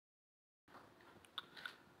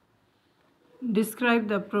Describe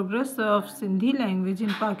the progress of Sindhi language in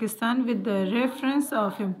Pakistan with the reference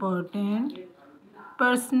of important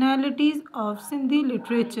personalities of Sindhi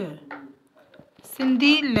literature.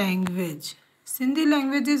 Sindhi language. Sindhi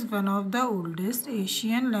language is one of the oldest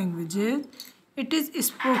Asian languages. It is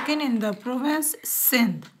spoken in the province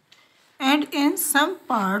Sindh and in some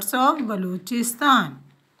parts of Balochistan.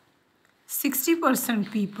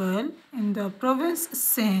 60% people in the province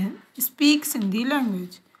Sindh speak Sindhi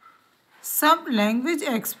language. Some language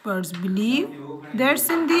experts believe that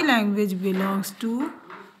Sindhi language belongs to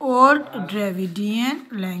Old Dravidian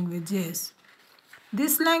languages.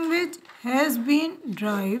 This language has been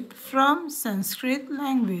derived from Sanskrit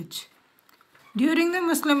language. During the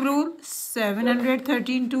Muslim rule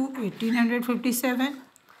 713 to 1857,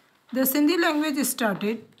 the Sindhi language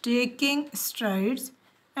started taking strides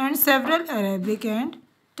and several Arabic and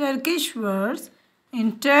Turkish words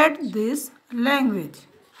entered this language.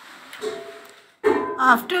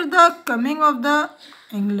 After the coming of the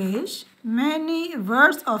English, many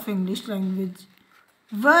words of English language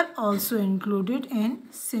were also included in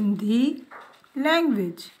Sindhi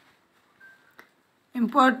language.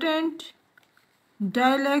 Important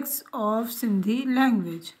dialects of Sindhi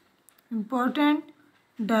language. Important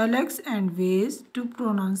dialects and ways to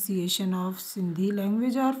pronunciation of Sindhi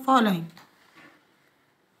language are following: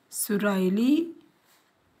 Suraili,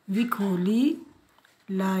 Vikholi,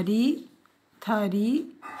 Lari, Thari,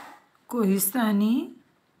 Kohistani,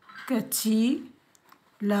 Kachi,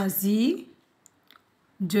 Lazi,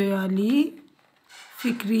 Joyali,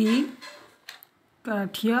 Fikri,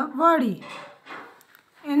 Kathiawadi.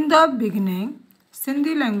 In the beginning,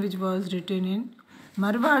 Sindhi language was written in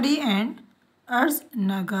Marwadi and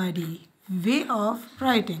Nagari way of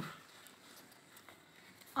writing.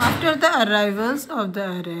 After the arrivals of the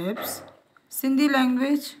Arabs, Sindhi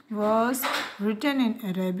language was written in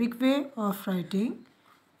Arabic way of writing.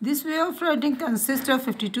 This way of writing consists of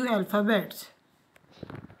 52 alphabets.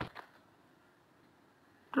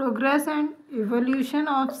 Progress and evolution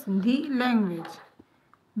of Sindhi language.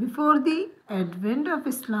 Before the advent of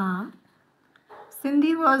Islam,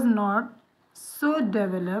 Sindhi was not so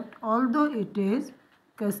developed, although it is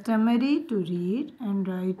customary to read and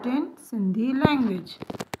write in Sindhi language.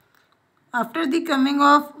 After the coming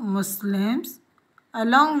of Muslims,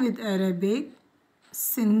 along with Arabic,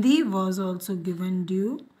 Sindhi was also given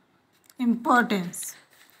due importance.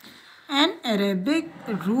 An Arabic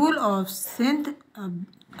rule of Sindh,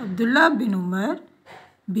 Abdullah bin Umar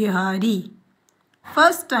Bihari,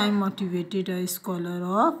 first time motivated a scholar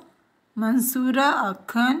of Mansura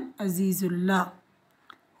Akhan Azizullah,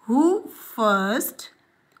 who first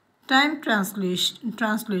time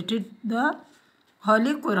translated the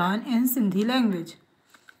Holy Quran in Sindhi language.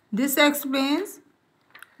 This explains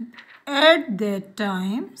at that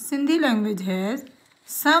time Sindhi language has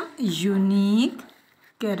some unique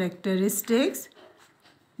characteristics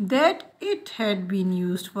that it had been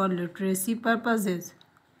used for literacy purposes.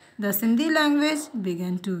 The Sindhi language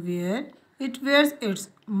began to wears its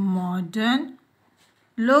modern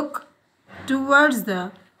look towards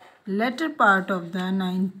the latter part of the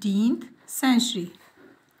 19th century.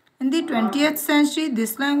 In the 20th century,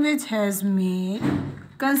 this language has made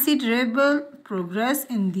considerable progress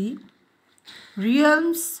in the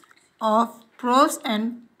realms of prose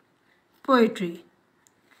and poetry.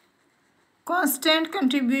 Constant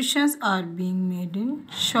contributions are being made in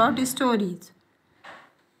short stories,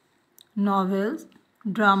 novels,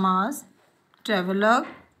 dramas, travelogue,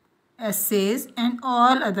 essays, and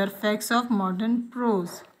all other facts of modern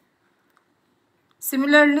prose.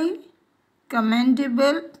 Similarly,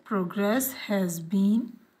 commendable progress has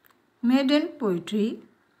been made in poetry.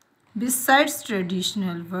 Besides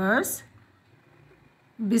traditional verse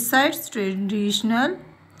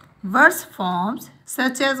forms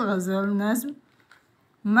such as ghazal, nazm,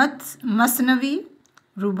 masnavi,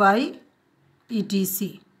 rubai,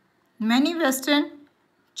 etc. Many Western,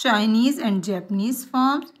 Chinese and Japanese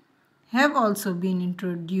forms have also been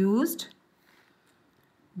introduced.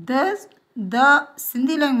 Thus, the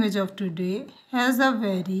Sindhi language of today has a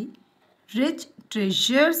very rich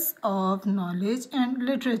treasures of knowledge and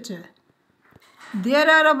literature. There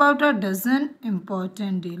are about a dozen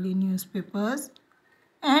important daily newspapers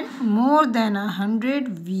and more than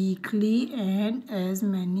 100 weekly and as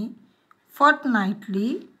many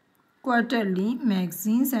fortnightly, quarterly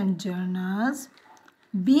magazines and journals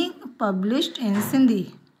being published in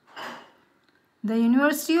Sindhi. The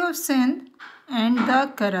University of Sindh and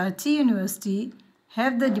the Karachi University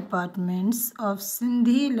have the departments of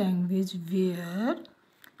Sindhi language where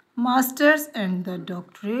master's and the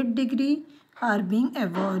doctorate degree are being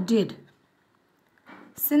awarded.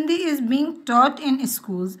 Sindhi is being taught in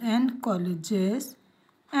schools and colleges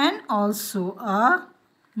and also a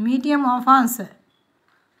medium of answer,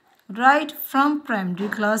 right from primary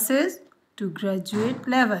classes to graduate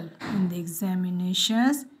level in the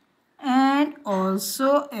examinations and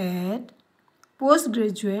also at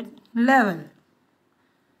postgraduate level.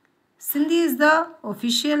 Sindhi is the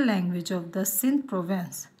official language of the Sindh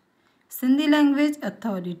province. Sindhi Language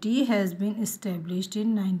Authority has been established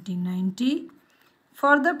in 1990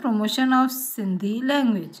 for the promotion of Sindhi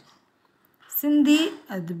language. Sindhi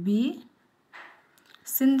Adabi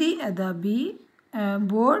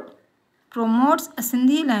Board promotes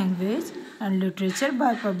Sindhi language and literature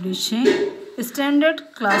by publishing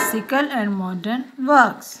standard classical and modern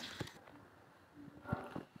works.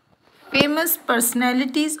 Famous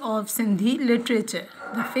personalities of Sindhi literature.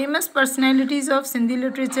 The famous personalities of Sindhi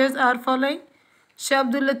literature are following: Shah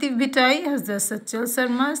Abdul Latif Bhittai, Hazrat Sachal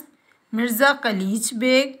Sarmast, Mirza Khalij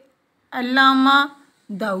Beg, Allama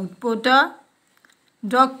Daud Pota,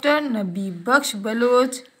 Dr. Nabi Baksh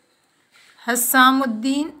Baloch,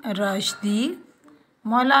 Hassamuddin Rashdi,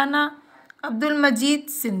 Maulana Abdul Majid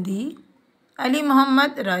Sindhi, Ali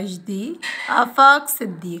Muhammad Rashdi, Afaq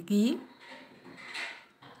Siddiqui,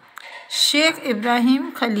 Sheikh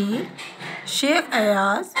Ibrahim Khalil, Sheikh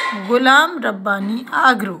Ayaz, Ghulam Rabbani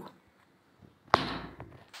Agro.